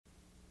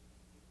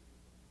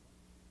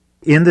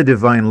In the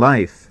divine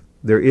life,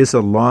 there is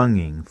a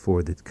longing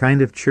for the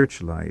kind of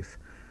church life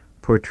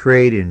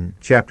portrayed in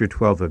chapter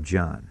 12 of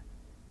John.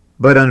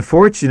 But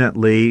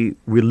unfortunately,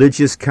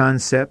 religious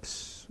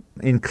concepts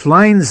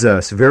inclines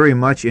us very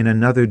much in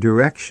another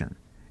direction.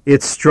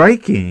 It's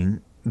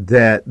striking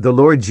that the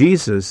Lord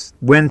Jesus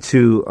went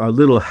to a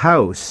little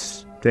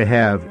house to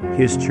have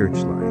his church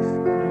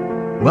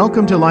life.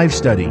 Welcome to Life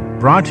Study,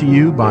 brought to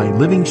you by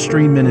Living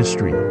Stream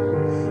Ministry.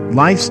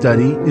 Life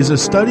Study is a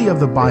study of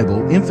the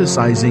Bible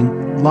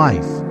emphasizing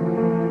life.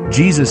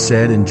 Jesus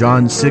said in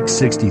John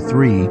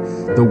 6:63,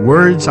 "The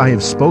words I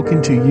have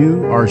spoken to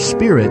you are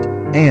spirit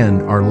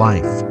and are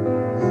life."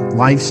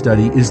 Life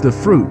Study is the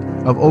fruit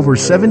of over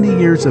 70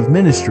 years of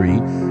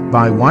ministry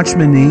by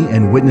Watchman Nee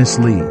and Witness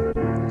Lee.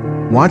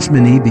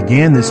 Watchman Nee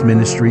began this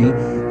ministry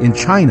in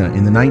China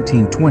in the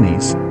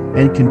 1920s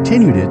and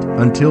continued it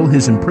until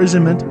his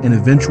imprisonment and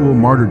eventual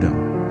martyrdom.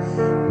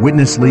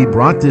 Witness Lee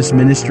brought this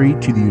ministry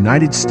to the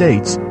United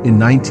States in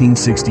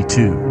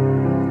 1962.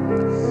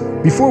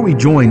 Before we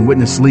join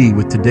Witness Lee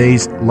with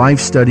today's life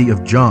study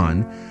of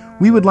John,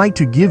 we would like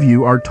to give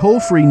you our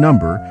toll-free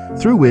number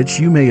through which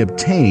you may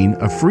obtain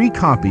a free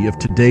copy of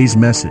today's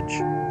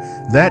message.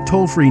 That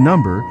toll-free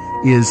number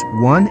is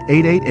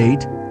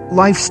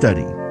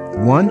 1-888-LIFE-STUDY,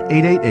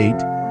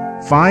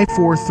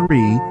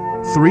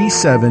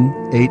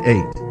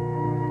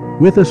 1-888-543-3788.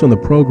 With us on the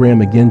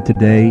program again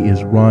today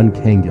is Ron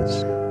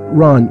Kangas.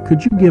 Ron,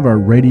 could you give our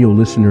radio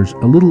listeners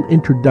a little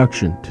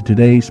introduction to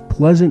today's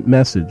pleasant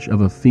message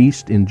of a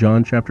feast in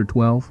John chapter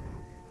 12?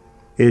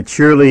 It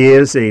surely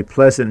is a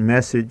pleasant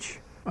message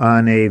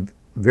on a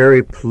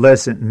very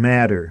pleasant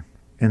matter,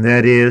 and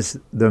that is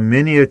the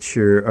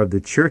miniature of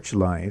the church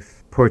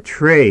life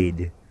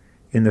portrayed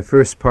in the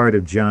first part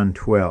of John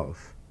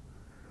 12,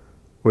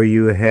 where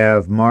you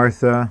have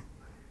Martha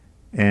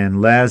and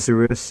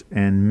Lazarus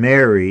and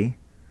Mary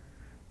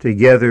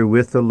together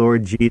with the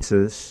Lord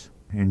Jesus,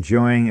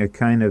 enjoying a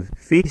kind of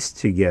feast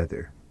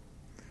together.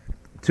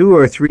 Two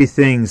or three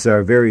things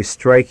are very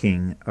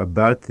striking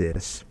about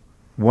this.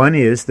 One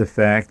is the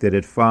fact that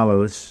it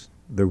follows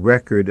the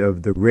record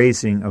of the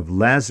raising of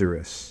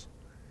Lazarus.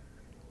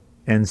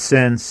 And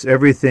since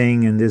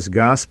everything in this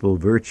gospel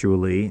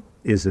virtually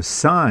is a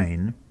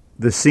sign,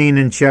 the scene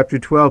in chapter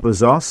 12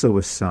 is also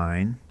a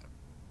sign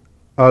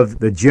of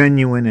the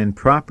genuine and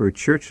proper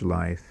church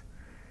life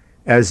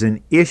as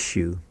an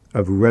issue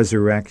of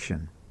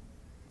resurrection.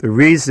 The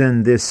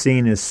reason this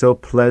scene is so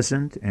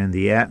pleasant and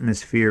the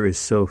atmosphere is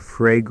so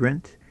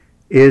fragrant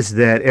is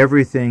that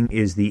everything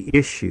is the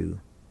issue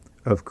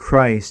of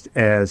Christ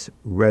as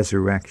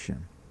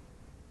resurrection.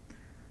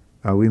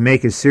 We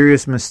make a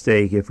serious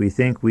mistake if we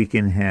think we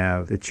can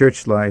have the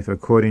church life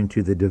according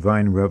to the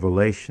divine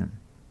revelation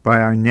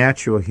by our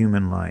natural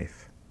human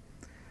life.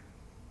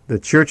 The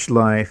church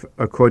life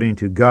according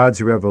to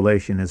God's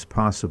revelation is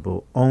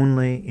possible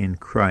only in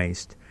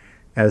Christ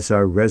as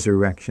our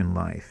resurrection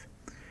life.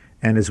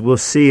 And as we'll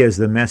see as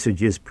the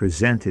message is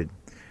presented,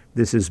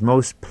 this is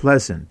most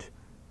pleasant,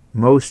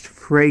 most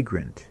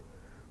fragrant,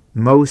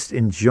 most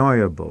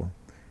enjoyable,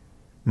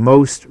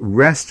 most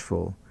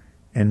restful,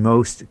 and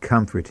most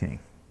comforting.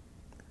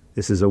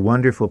 This is a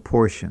wonderful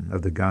portion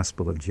of the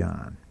Gospel of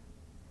John.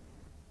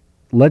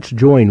 Let's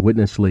join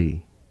Witness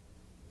Lee.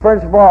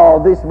 First of all,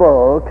 this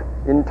book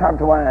in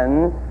chapter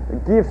 1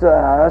 gives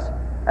us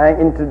an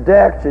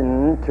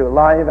introduction to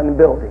life and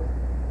building.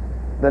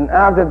 Then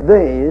after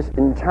this,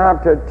 in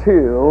chapter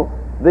 2,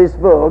 this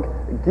book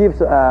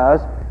gives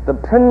us the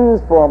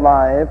principle of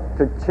life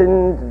to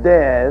change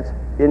death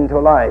into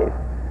life,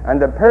 and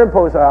the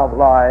purpose of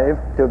life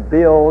to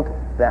build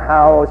the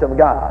house of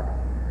God.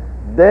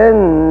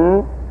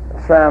 Then,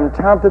 from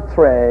chapter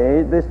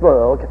 3, this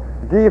book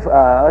gives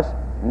us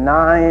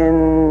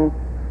 9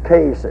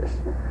 cases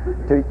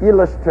to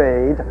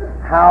illustrate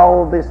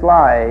how this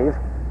life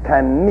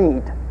can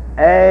meet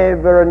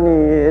every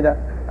need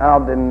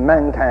of the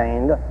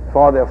mankind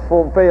for the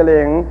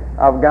fulfilling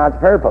of God's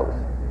purpose.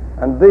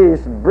 And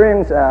this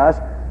brings us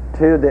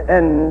to the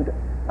end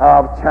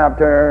of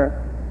chapter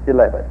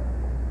 11.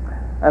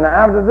 And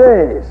after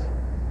this,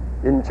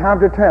 in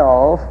chapter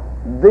 12,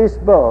 this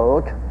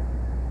book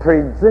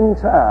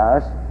presents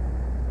us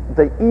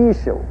the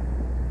issue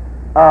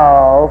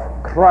of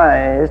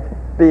Christ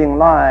being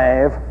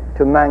life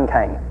to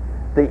mankind.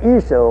 The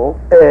issue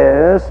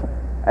is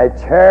a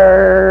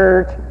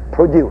church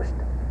produced,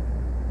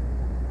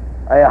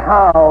 a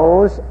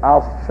house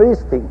of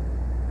feasting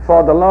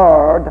for the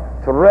Lord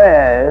to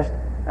rest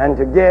and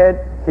to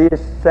get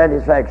his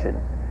satisfaction.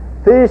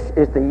 This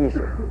is the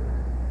issue.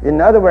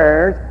 In other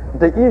words,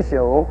 the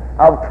issue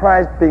of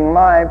Christ being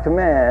life to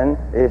man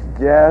is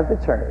just the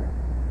church.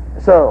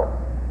 So,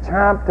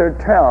 chapter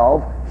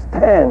 12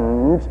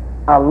 stands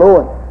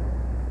alone,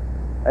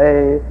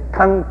 a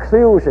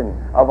conclusion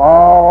of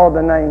all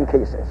the 9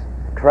 cases.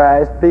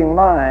 Christ being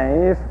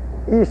life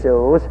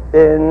issues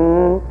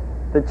in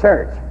the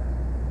church.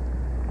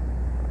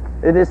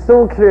 It is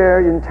so clear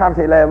in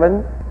chapter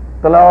 11,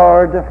 the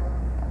Lord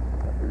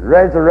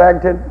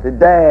resurrected the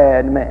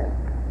dead man,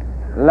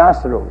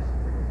 Lazarus.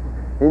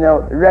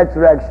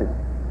 resurrection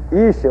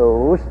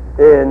issues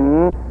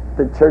in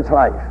the church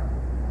life.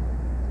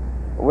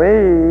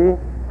 We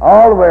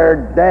all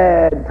were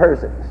dead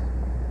persons.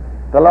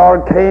 The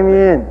Lord came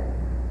in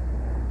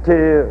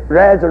to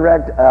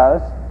resurrect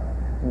us.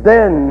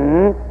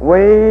 Then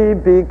we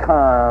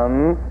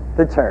become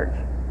the church.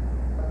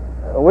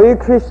 We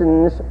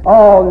Christians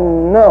all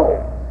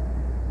know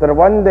that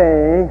one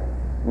day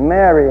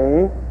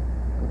Mary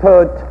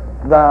put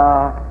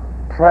the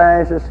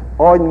precious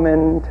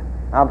ointment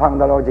upon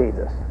the Lord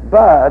Jesus.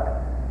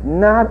 But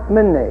not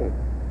many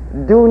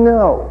do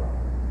know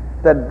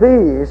that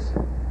this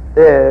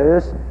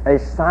is a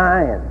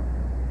sign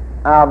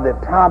of the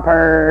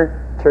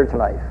proper church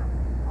life.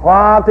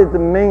 What is the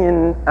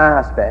main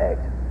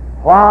aspect?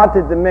 What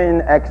is the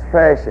main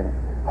expression?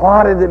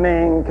 What is the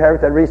main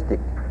characteristic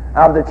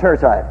of the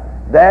church life?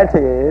 That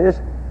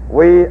is,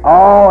 we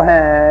all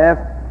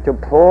have to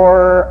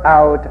pour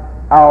out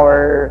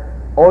our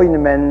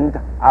ointment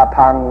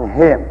upon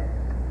Him.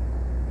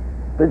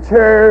 The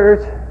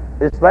church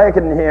is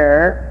likened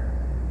here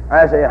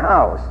as a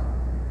house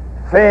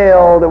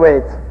filled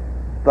with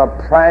the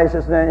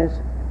preciousness,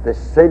 the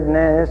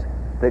sweetness,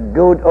 the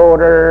good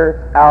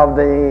odor of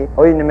the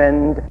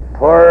ointment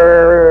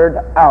poured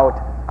out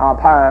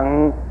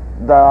upon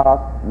the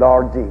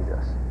Lord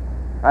Jesus.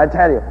 I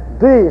tell you,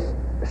 this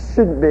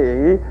should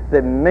be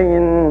the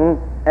main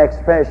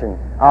expression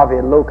of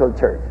a local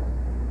church.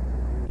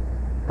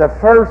 The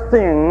first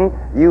thing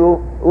you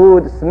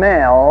would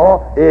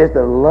smell is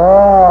the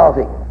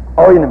loving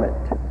ointment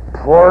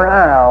poured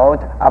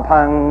out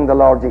upon the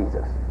Lord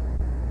Jesus.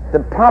 The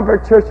proper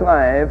church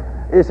life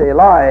is a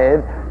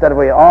life that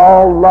we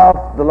all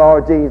love the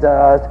Lord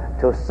Jesus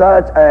to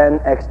such an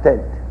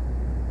extent.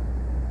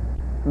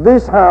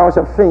 This house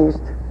of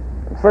feast,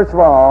 first of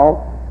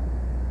all,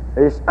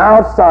 is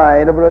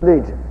outside of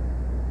religion.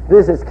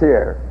 This is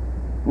clear.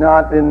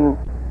 Not in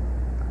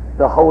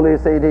the holy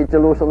city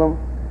Jerusalem,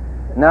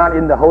 not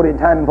in the holy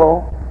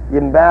temple,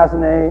 in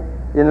Bethany,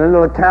 in a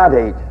little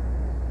cottage,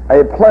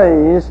 a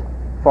place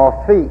for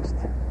feast,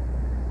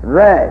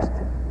 rest,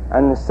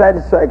 and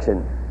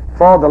satisfaction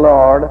for the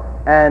Lord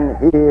and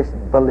His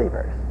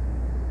believers.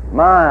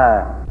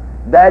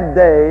 That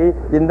day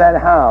in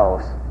that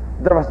house,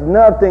 there was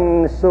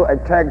nothing so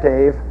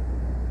attractive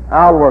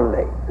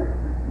outwardly,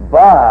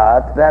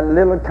 but that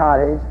little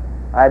cottage,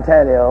 I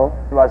tell you,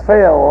 was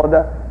filled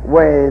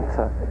with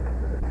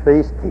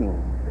feasting,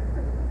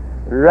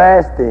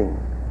 resting,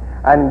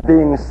 and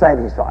being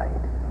satisfied.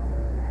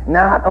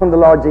 Not on the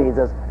Lord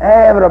Jesus,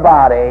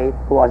 everybody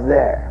who was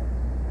there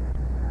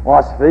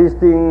was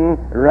feasting,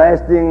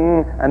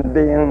 resting, and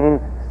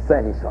being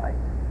satisfied.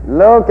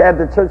 Look at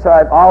the church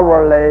life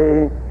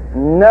outwardly,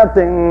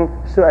 nothing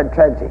so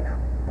attractive,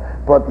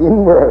 but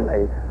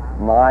inwardly,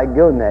 my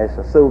goodness,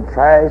 so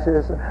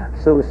precious,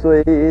 so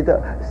sweet,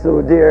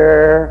 so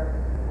dear.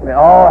 We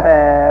all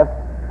have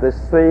the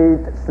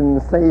sweet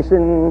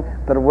sensation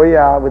that we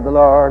are with the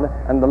Lord,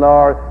 and the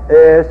Lord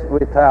is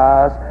with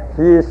us.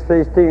 He is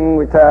feasting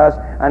with us,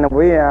 and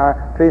we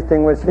are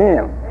feasting with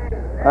Him.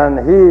 And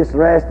He is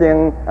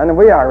resting, and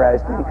we are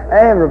resting.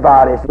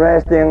 Everybody is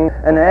resting,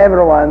 and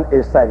everyone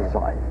is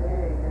satisfied.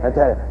 I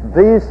tell you,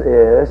 this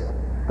is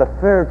the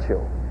virtue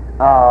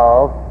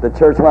of the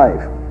church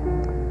life.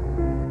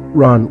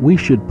 Ron, we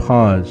should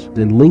pause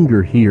and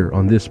linger here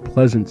on this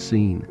pleasant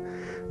scene.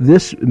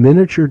 This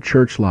miniature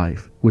church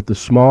life, with the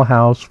small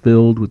house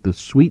filled with the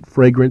sweet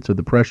fragrance of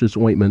the precious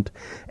ointment,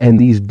 and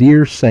these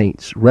dear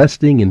saints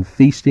resting and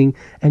feasting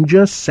and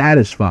just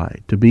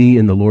satisfied to be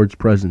in the Lord's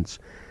presence.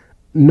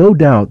 No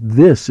doubt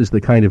this is the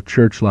kind of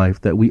church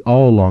life that we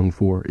all long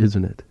for,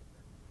 isn't it?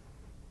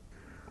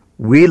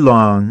 We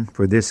long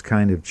for this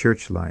kind of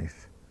church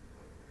life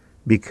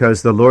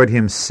because the Lord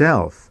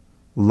Himself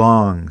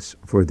longs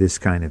for this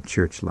kind of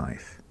church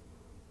life.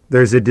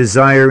 There's a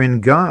desire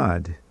in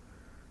God,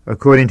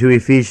 according to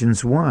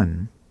Ephesians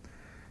 1,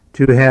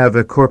 to have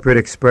a corporate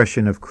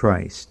expression of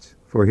Christ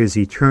for His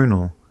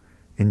eternal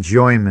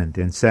enjoyment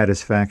and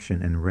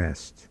satisfaction and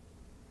rest.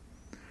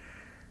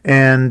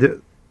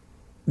 And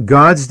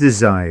God's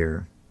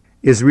desire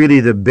is really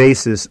the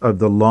basis of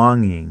the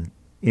longing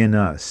in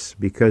us,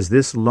 because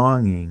this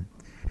longing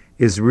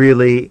is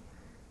really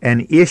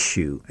an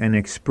issue, an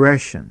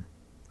expression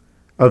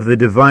of the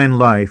divine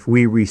life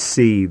we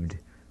received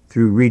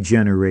through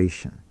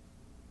regeneration.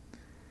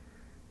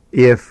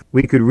 If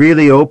we could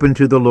really open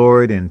to the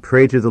Lord and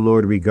pray to the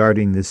Lord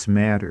regarding this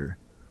matter,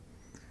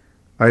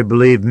 I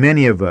believe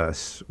many of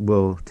us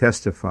will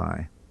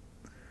testify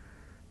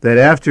that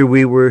after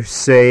we were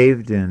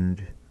saved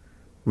and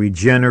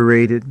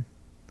regenerated,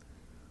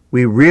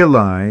 we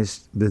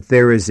realized that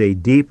there is a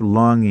deep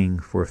longing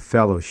for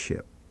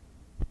fellowship.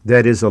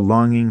 That is a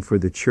longing for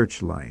the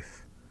church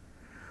life,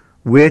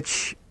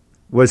 which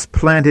was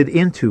planted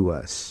into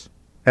us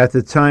at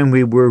the time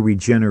we were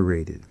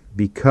regenerated.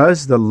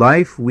 Because the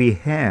life we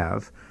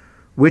have,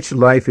 which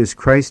life is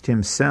Christ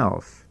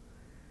Himself,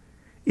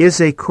 is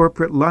a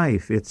corporate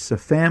life. It's a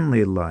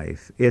family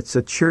life. It's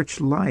a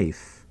church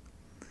life.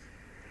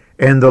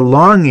 And the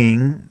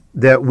longing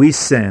that we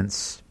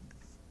sense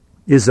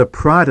is a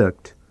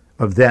product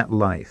of that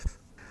life.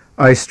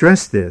 I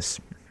stress this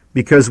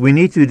because we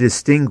need to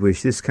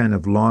distinguish this kind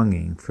of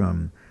longing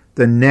from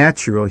the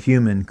natural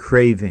human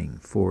craving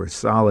for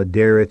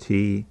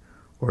solidarity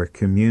or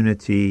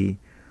community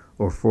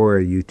or for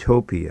a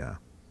utopia.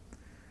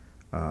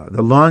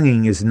 The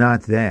longing is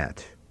not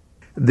that.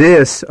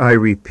 This, I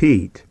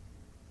repeat,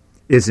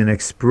 is an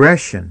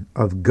expression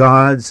of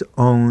God's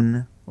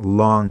own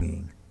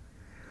longing,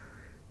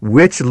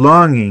 which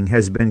longing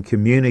has been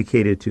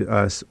communicated to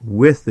us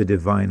with the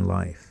divine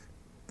life.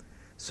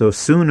 So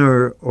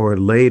sooner or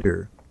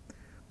later,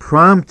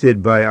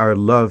 prompted by our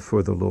love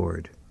for the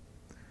Lord,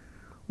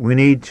 we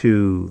need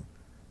to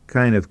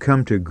kind of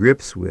come to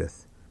grips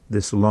with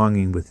this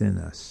longing within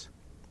us.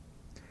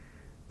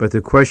 But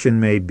the question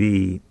may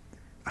be,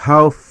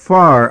 how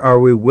far are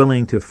we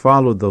willing to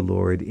follow the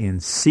Lord in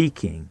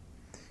seeking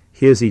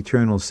His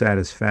eternal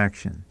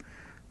satisfaction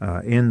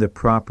in the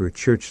proper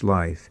church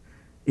life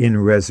in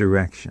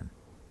resurrection?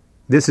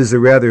 This is a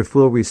rather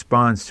full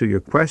response to your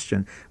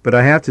question, but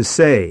I have to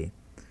say,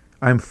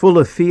 I'm full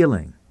of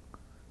feeling.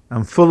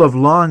 I'm full of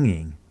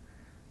longing,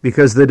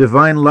 because the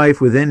divine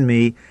life within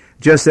me,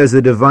 just as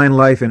the divine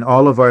life in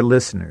all of our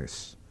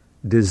listeners,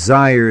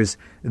 desires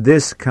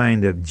this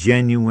kind of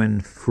genuine,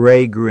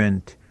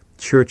 fragrant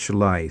church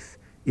life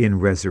in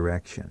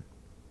resurrection.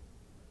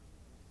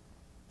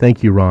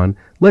 Thank you, Ron.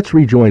 Let's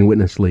rejoin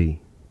Witness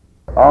Lee.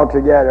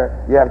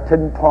 Altogether, you have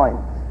 10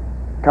 points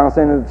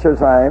concerning the church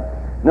life.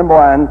 Number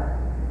one,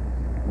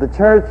 the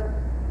church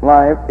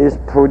life is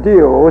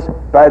produced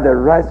by the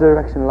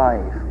resurrection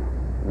life.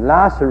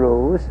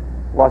 Lazarus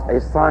was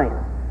a sign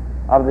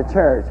of the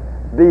church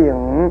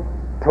being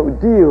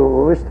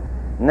produced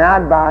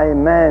not by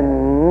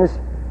man's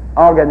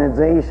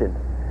organization,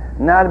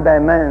 not by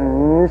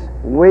man's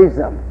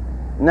wisdom,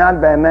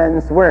 not by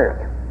man's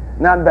work,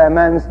 not by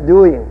man's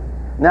doing,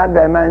 not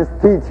by man's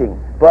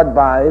teaching, but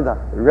by the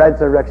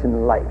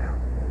resurrection life.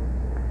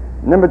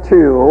 Number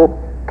two,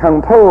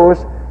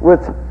 composed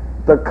with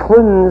the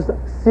cleansed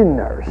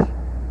sinners,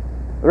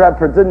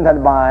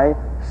 represented by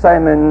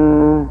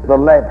Simon the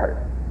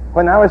leper.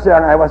 When I was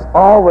young, I was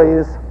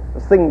always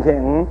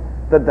thinking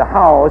that the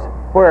house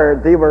where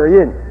they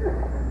were in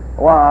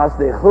was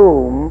the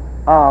home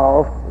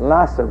of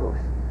Lazarus.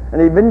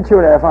 And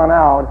eventually I found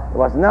out it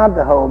was not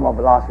the home of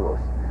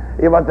Lazarus.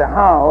 It was the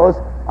house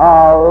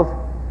of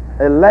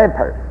a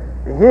leper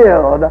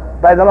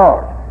healed by the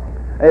Lord.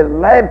 A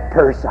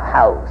leper's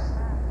house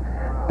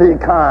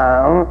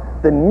became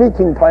the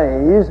meeting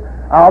place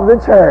of the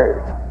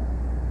church.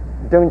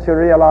 Don't you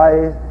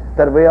realize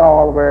that we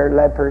all were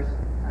lepers?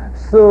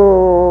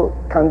 So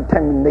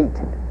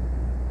contaminated,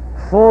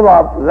 full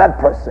of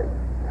leprosy.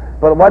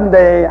 But one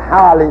day,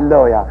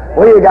 hallelujah,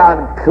 we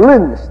got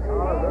cleansed.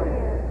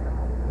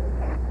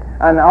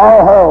 And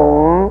our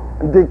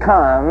home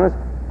becomes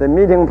the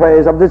meeting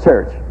place of the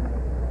church.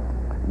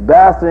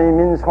 Bethany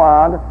means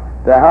what?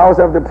 The house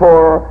of the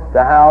poor,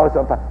 the house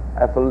of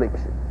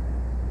affliction.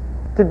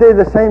 Today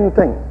the same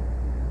thing.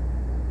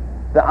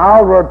 The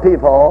outward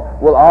people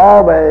will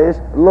always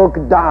look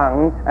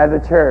down at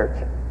the church.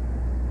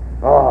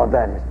 Oh,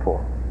 that is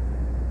poor.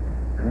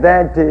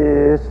 That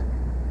is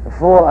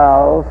full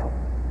of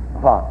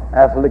what?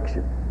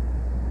 Affliction.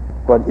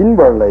 But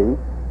inwardly,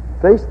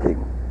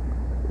 fasting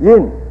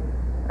in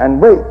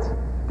and wait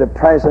the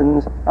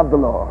presence of the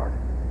Lord.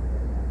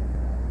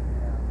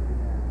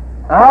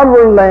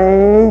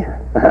 Outwardly,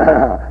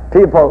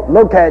 people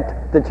look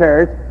at the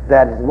church,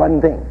 that is one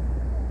thing.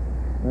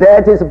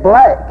 That is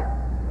black.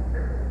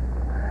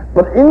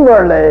 But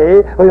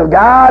inwardly, when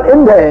God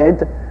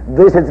intended,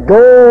 this is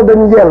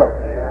golden yellow.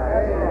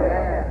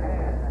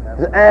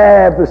 It's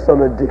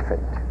absolutely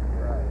different.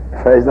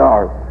 Praise the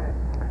Lord.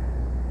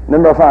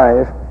 Number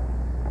 5,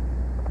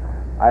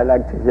 I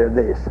like to hear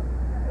this.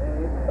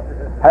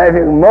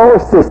 Having more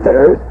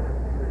sisters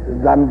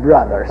than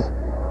brothers.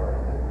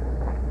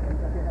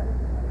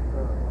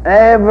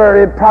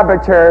 Every proper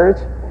church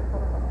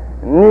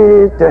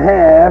needs to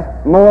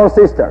have more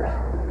sisters.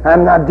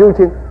 I'm not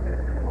joking.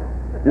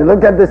 You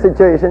look at the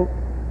situation,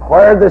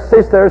 where the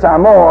sisters are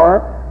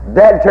more,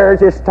 that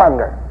church is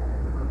stronger.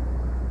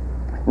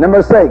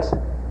 Number 6,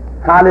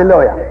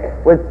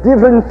 hallelujah, with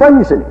different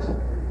functions.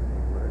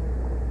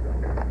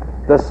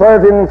 The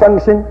serving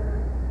function,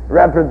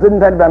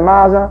 represented by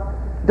Martha.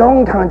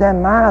 Don't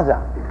condemn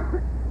Martha.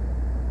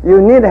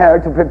 You need her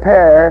to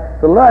prepare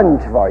the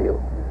lunch for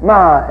you.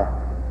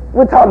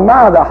 Without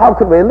Martha, how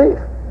could we live?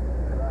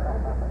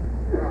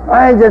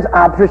 I just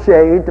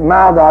appreciate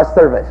Martha's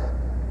service.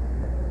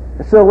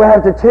 So we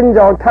have to change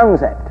our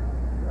concept.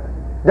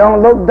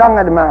 Don't look down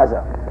at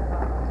Martha.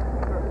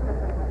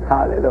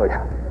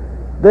 Hallelujah.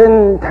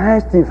 Then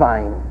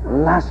testifying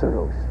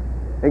Lazarus,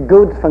 a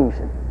good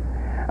function.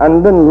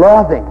 And then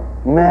loving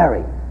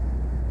Mary.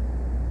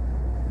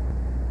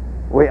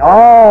 We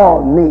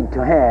all need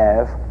to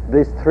have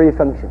these 3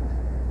 functions.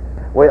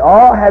 We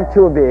all have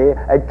to be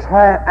a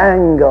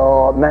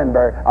triangle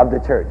member of the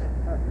church.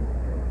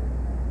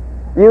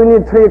 You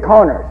need 3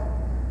 corners.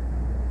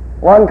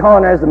 One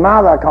corner is the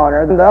Martha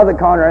corner, and the other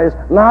corner is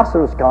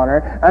Lazarus'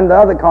 corner, and the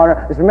other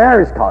corner is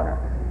Mary's corner.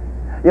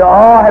 You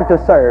all have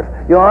to serve.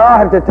 You all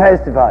have to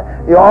testify.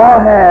 You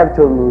all have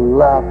to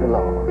love the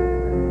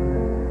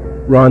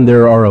Lord. Ron,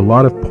 there are a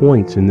lot of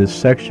points in this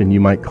section you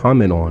might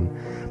comment on,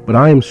 but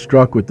I am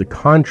struck with the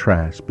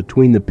contrast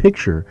between the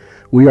picture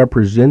we are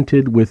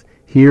presented with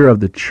here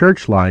of the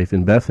church life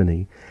in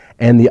Bethany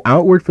and the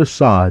outward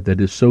facade that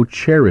is so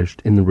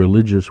cherished in the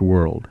religious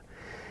world.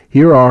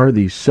 Here are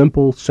these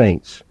simple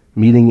saints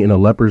meeting in a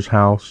leper's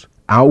house,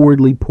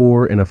 outwardly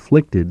poor and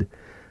afflicted,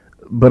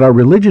 but our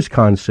religious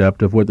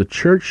concept of what the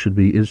church should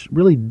be is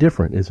really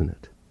different, isn't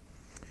it?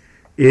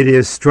 It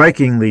is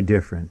strikingly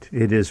different.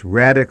 It is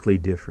radically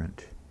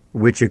different,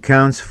 which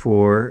accounts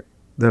for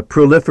the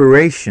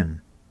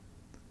proliferation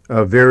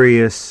of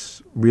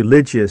various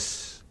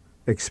religious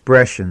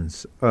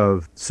expressions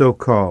of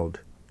so-called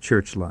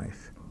church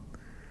life.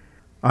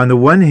 On the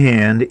one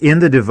hand, in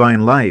the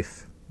divine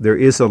life, there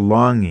is a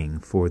longing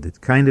for the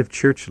kind of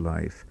church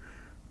life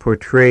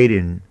portrayed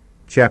in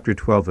chapter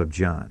 12 of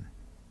John.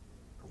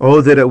 Oh,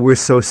 that it were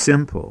so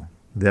simple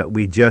that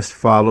we just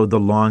follow the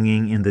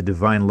longing in the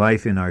divine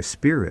life in our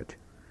spirit.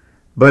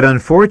 But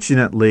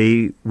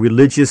unfortunately,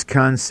 religious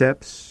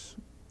concepts,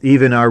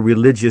 even our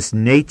religious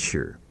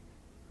nature,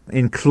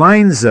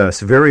 inclines us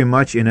very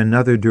much in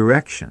another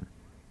direction,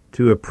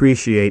 to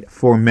appreciate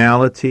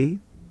formality,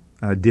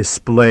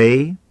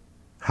 display,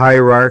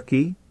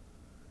 hierarchy,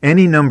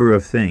 any number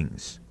of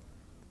things.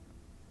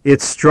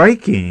 It's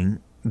striking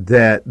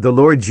that the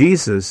Lord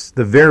Jesus,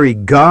 the very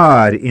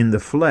God in the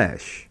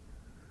flesh,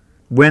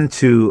 went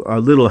to a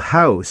little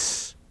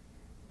house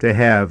to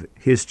have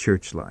his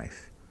church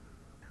life.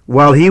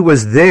 While he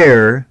was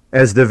there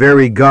as the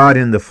very God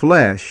in the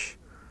flesh,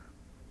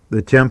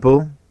 the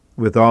temple,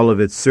 with all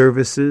of its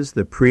services,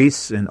 the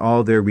priests and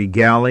all their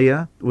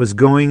regalia, was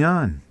going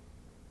on.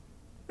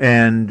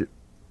 And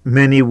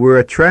many were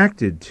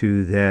attracted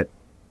to that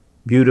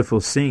beautiful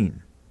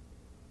scene.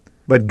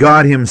 But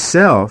God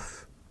himself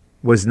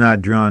was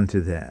not drawn to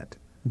that.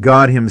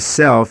 God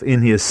himself,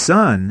 in his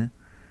Son,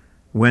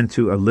 went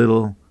to a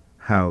little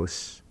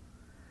house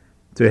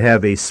to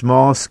have a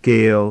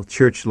small-scale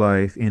church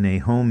life in a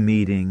home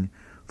meeting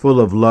full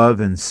of love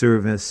and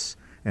service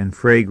and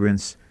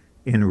fragrance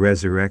in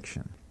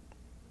resurrection.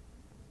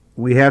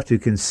 We have to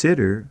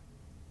consider,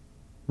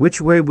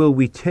 which way will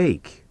we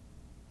take?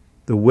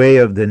 The way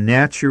of the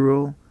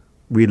natural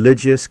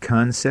religious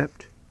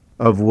concept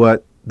of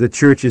what the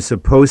church is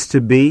supposed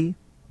to be?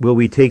 Will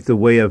we take the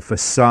way of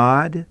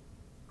facade?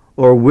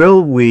 Or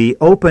will we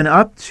open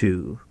up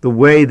to the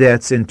way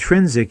that's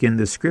intrinsic in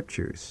the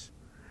Scriptures?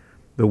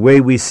 The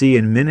way we see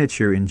in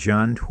miniature in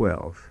John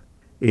 12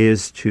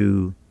 is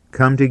to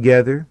come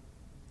together,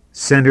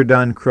 centered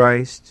on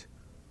Christ,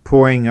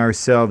 pouring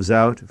ourselves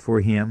out for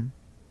him,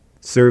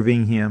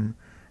 serving him,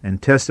 and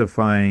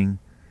testifying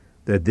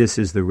that this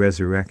is the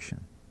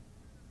resurrection.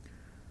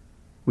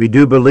 We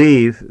do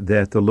believe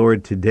that the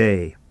Lord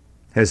today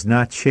has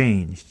not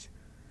changed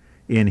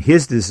in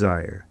his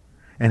desire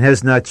and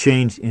has not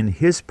changed in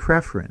his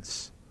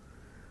preference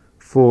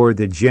for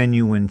the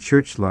genuine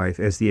church life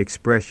as the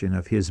expression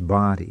of his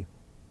body.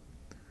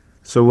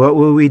 So what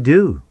will we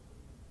do?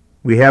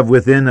 We have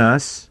within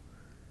us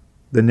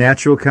the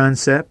natural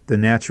concept, the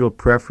natural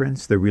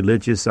preference, the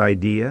religious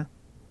idea.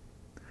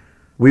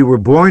 We were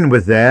born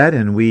with that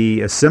and we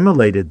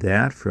assimilated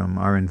that from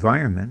our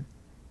environment.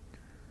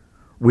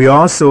 We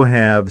also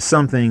have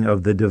something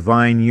of the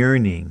divine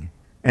yearning,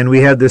 and we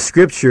have the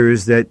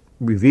Scriptures that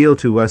reveal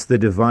to us the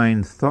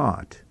divine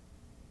thought.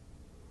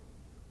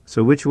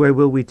 So which way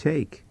will we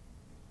take?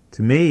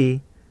 To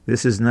me,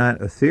 this is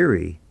not a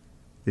theory.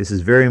 This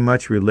is very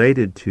much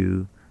related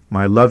to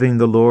my loving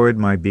the Lord,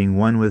 my being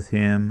one with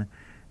him,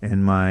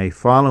 and my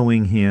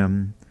following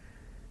him,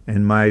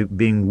 and my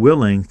being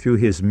willing through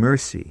his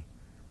mercy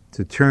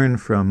to turn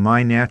from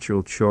my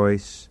natural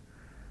choice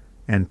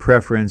and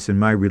preference and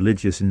my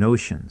religious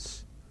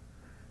notions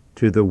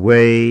to the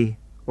way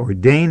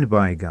ordained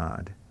by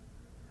God,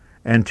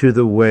 and to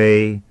the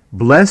way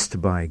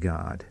blessed by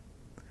God,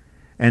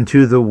 and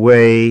to the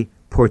way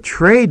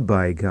portrayed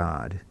by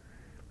God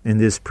in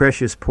this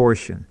precious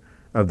portion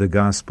of the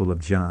Gospel of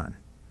John.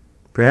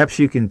 Perhaps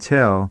you can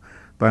tell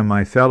by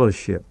my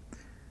fellowship,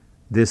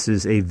 this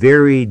is a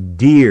very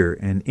dear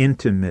and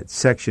intimate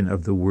section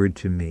of the Word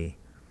to me.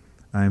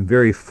 I'm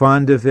very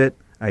fond of it,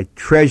 I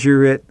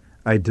treasure it,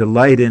 I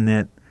delight in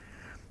it,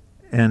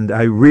 and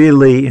I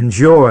really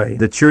enjoy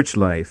the church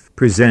life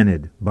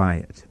presented by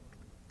it.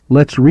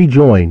 Let's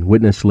rejoin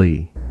Witness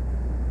Lee.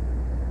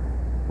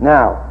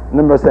 Now,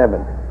 number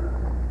 7.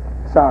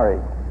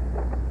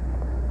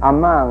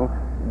 Among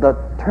the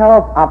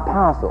 12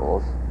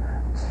 apostles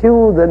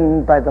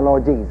chosen by the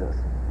Lord Jesus,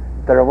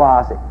 there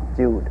was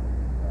Jude.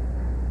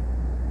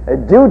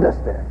 Judas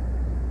there.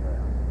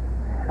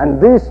 And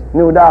this,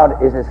 no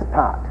doubt, is a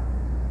spot,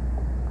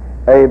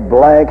 a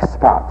black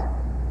spot.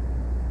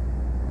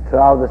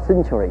 Throughout the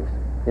centuries,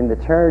 in the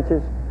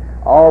churches,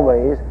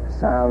 always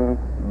some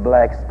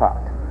black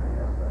spot.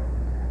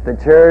 The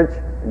church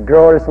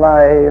grows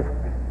life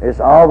is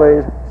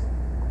always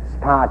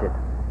spotted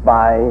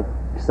by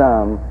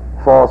some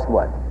false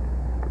one.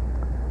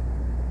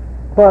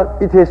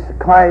 But it is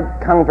quite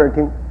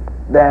comforting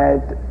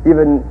that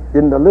even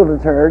in the little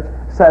church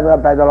set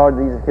up by the Lord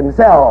Jesus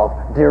himself,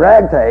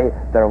 directly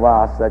there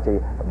was such a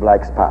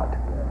black spot.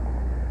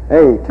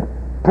 8.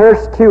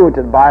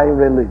 Persecuted by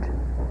religion.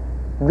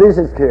 This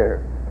is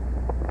clear.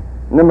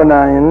 Number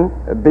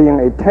 9, being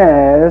a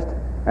test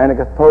and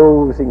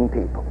exposing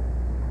people.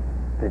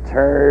 The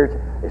church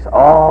is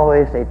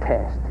always a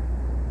test.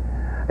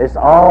 It's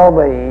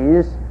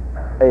always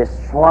a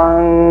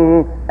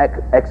strong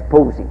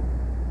exposing.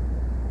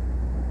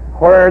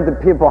 Where the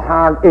people's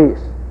heart is,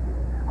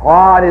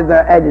 what is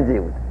their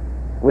attitude.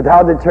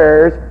 Without the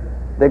church,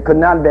 they could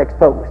not be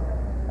exposed.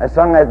 As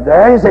long as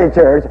there is a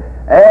church,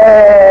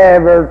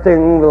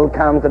 everything will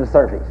come to the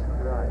surface.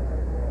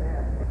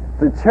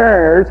 The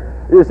church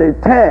is a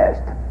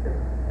test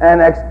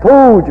and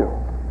exposure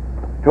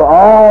to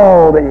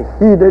all the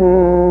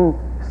hidden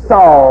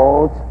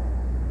thoughts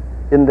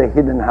in the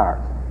hidden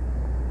heart.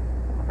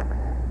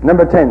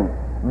 Number 10,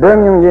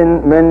 bringing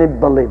in many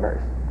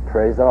believers.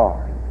 Praise the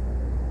Lord.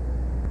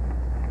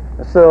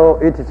 So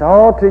it is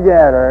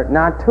altogether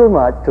not too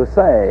much to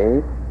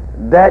say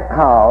that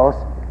house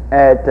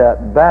at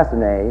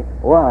Bethany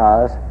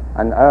was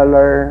an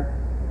earlier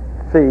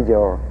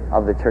figure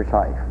of the church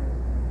life.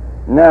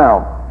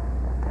 Now,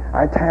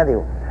 I tell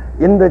you,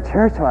 in the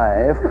church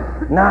life,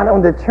 not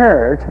only the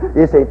church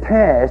is a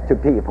test to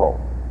people,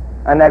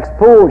 an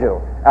exposure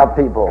of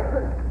people,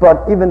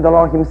 but even the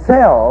Lord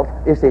himself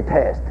is a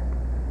test.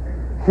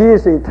 He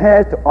is a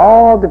test to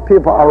all the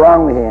people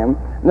around him.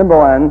 Number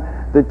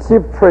 1, the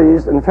chief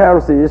priests and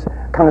Pharisees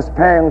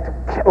conspiring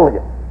to kill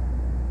him.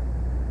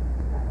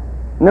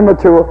 Number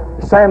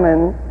 2,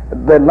 Simon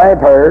the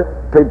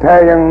leper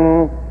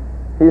preparing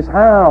his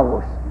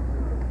house.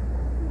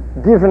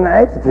 Different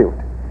attitude.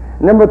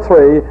 Number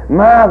 3,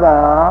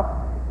 Martha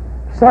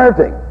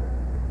serving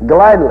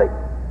gladly.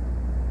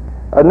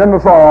 Number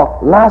 4,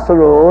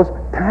 Lazarus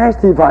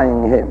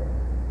testifying him.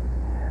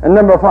 And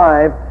number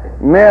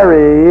 5,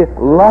 Mary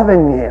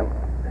loving him.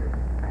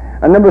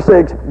 And number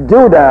 6,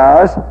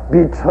 Judas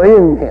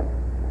betraying him.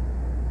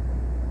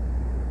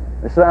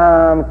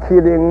 Some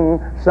killing,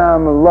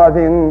 some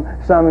loving,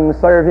 some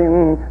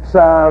serving,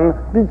 some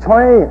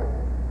betraying.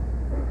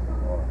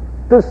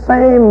 The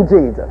same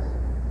Jesus.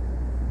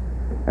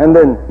 And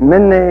then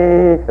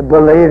many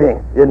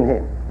believing in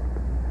him.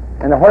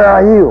 And where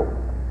are you?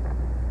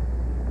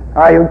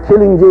 Are you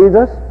killing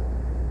Jesus?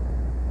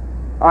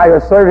 Are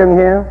you serving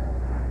him?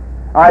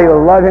 Are you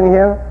loving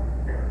him?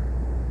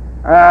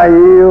 Are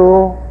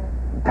you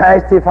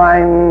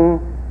testifying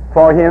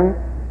for him?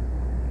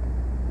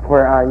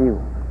 Where are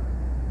you?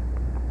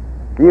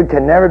 You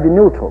can never be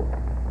neutral.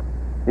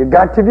 You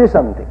got to be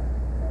something.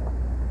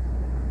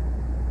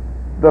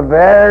 The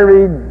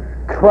very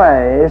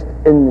Christ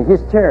in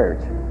his church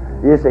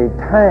is a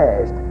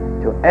test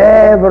to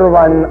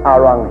everyone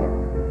around him.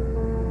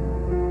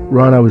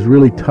 Ron, I was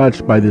really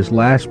touched by this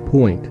last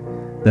point,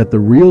 that the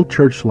real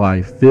church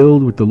life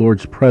filled with the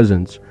Lord's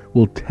presence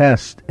will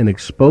test and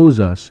expose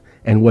us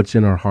and what's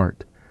in our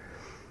heart.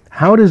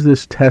 How does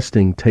this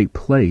testing take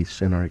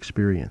place in our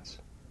experience?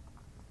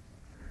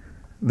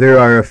 There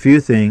are a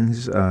few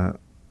things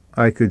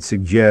I could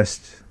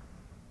suggest,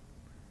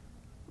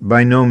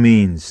 by no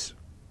means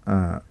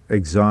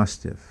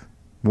exhaustive.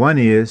 One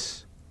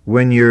is,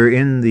 when you're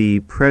in the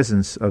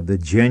presence of the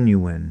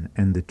genuine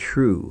and the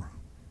true,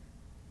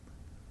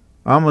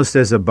 almost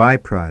as a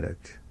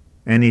byproduct,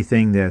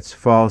 anything that's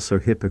false or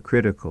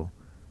hypocritical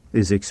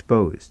is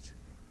exposed.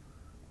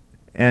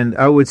 And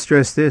I would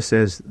stress this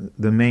as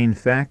the main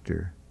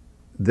factor,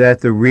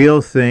 that the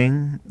real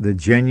thing, the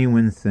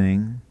genuine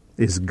thing,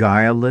 is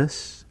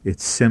guileless,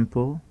 it's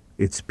simple,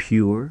 it's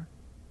pure.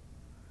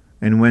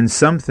 And when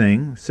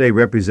something, say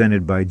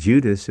represented by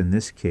Judas in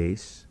this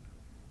case,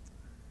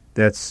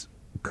 that's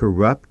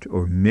corrupt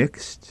or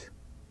mixed,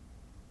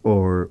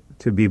 or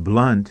to be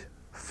blunt,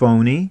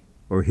 phony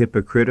or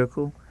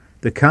hypocritical,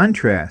 the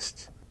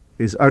contrast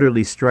is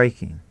utterly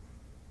striking.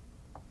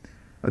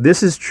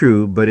 This is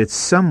true, but it's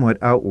somewhat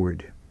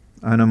outward.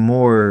 On a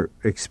more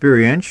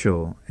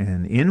experiential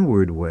and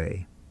inward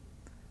way,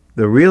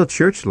 the real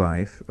church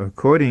life,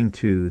 according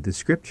to the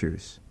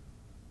Scriptures,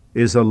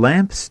 is a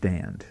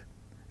lampstand,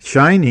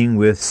 shining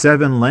with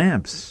 7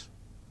 lamps,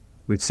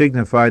 which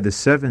signify the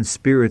 7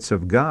 spirits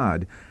of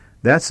God.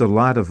 That's a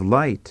lot of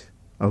light,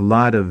 a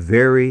lot of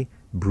very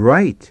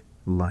bright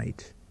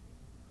light.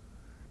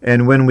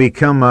 And when we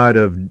come out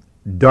of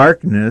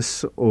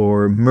darkness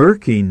or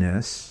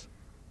murkiness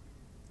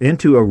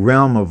into a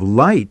realm of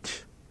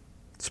light,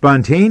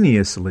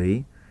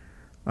 spontaneously,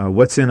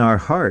 what's in our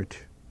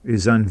heart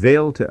is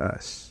unveiled to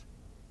us.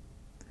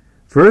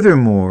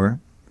 Furthermore,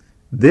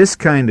 this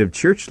kind of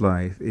church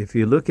life, if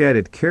you look at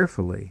it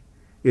carefully,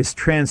 is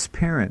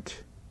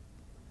transparent.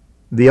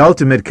 The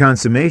ultimate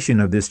consummation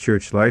of this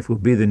church life will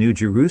be the New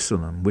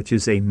Jerusalem, which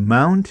is a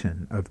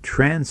mountain of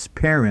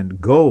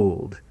transparent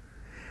gold,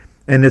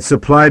 and it's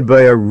supplied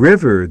by a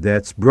river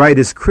that's bright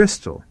as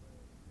crystal.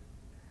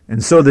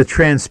 And so the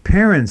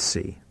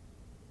transparency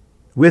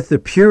with the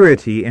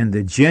purity and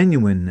the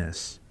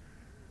genuineness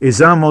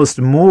is almost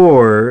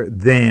more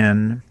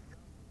than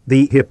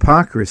the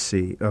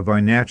hypocrisy of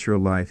our natural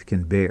life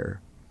can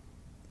bear.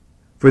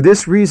 For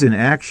this reason,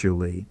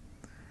 actually,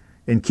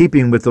 in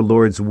keeping with the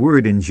Lord's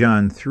word in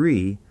John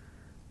 3,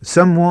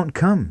 some won't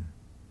come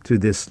to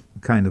this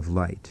kind of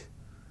light.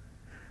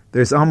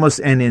 There's almost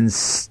an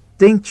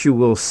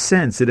instinctual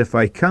sense that if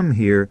I come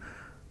here,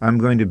 I'm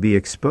going to be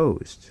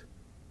exposed.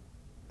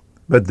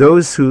 But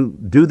those who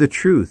do the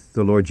truth,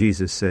 the Lord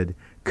Jesus said,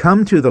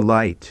 come to the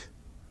light,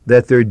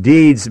 that their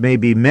deeds may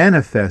be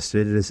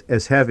manifested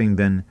as having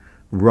been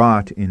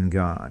wrought in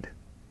God.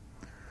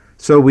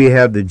 So we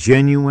have the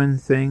genuine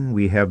thing,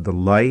 we have the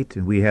light,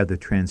 and we have the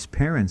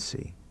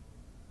transparency.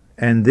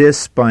 And this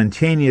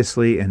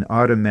spontaneously and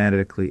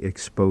automatically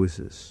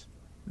exposes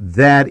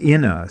that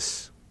in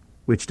us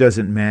which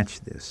doesn't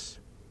match this.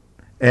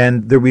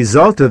 And the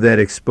result of that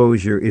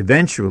exposure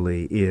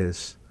eventually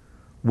is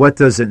what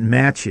doesn't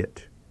match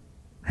it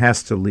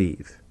has to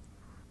leave.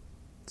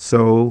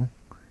 So,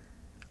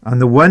 on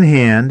the one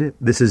hand,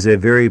 this is a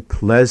very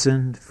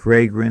pleasant,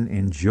 fragrant,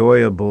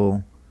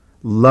 enjoyable,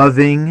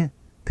 loving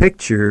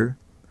picture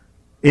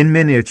in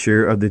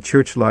miniature of the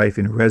church life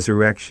in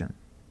resurrection.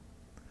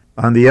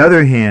 On the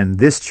other hand,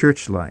 this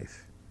church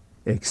life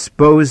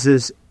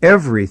exposes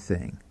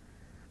everything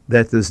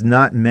that does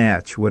not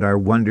match what our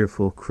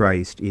wonderful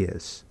Christ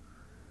is.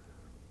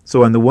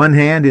 So on the one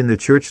hand, in the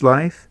church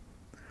life,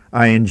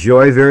 I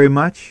enjoy very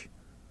much.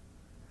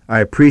 I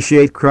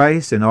appreciate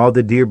Christ and all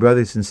the dear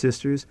brothers and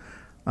sisters.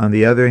 On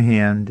the other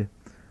hand,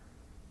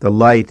 the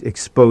light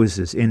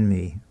exposes in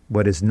me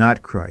what is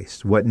not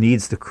Christ, what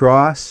needs the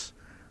cross,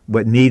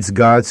 what needs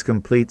God's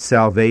complete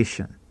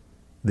salvation.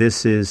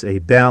 This is a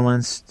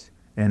balanced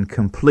and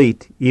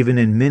complete, even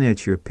in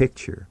miniature,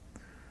 picture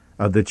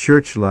of the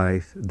church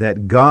life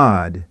that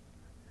God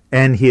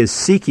and His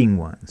seeking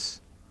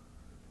ones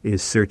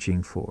is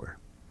searching for.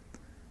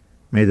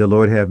 May the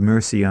Lord have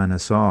mercy on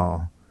us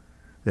all,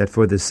 that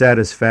for the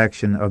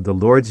satisfaction of the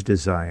Lord's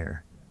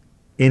desire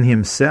in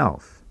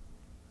Himself,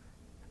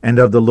 and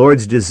of the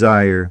Lord's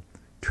desire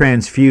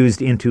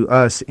transfused into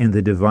us in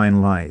the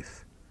divine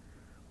life,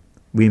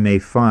 we may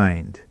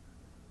find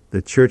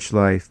the church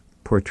life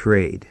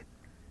portrayed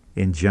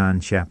in John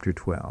chapter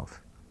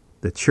 12,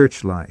 the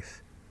church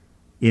life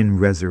in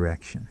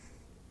resurrection.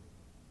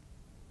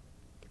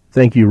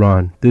 Thank you,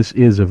 Ron. This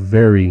is a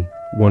very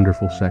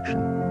wonderful section.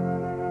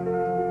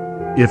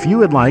 If you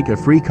would like a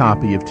free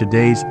copy of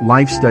today's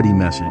Life Study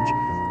message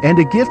and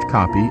a gift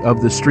copy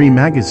of the Stream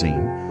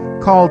magazine,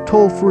 call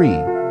toll-free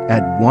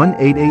at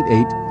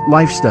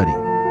 1-888-LIFE-STUDY.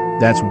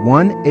 That's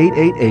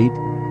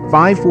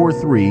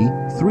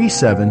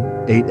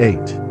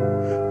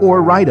 1-888-543-3788.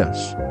 Or write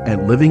us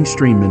at Living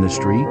Stream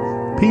Ministry,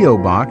 P.O.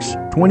 Box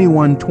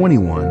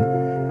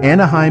 2121,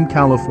 Anaheim,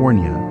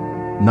 California,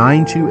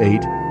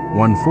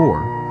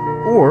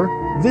 92814. Or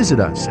visit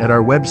us at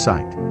our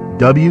website,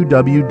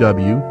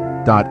 www.lsm.org.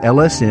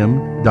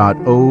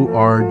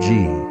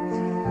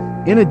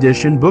 In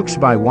addition, books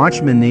by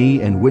Watchman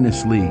Nee and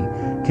Witness Lee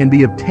can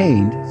be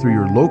obtained through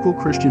your local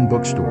Christian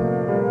bookstore.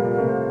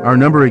 Our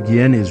number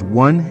again is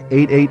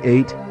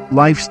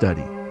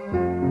 1-888-LIFE-STUDY.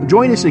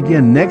 Join us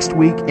again next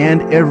week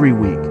and every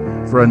week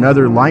for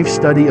another life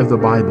study of the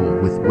Bible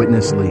with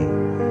Witness Lee.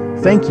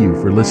 Thank you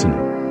for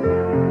listening.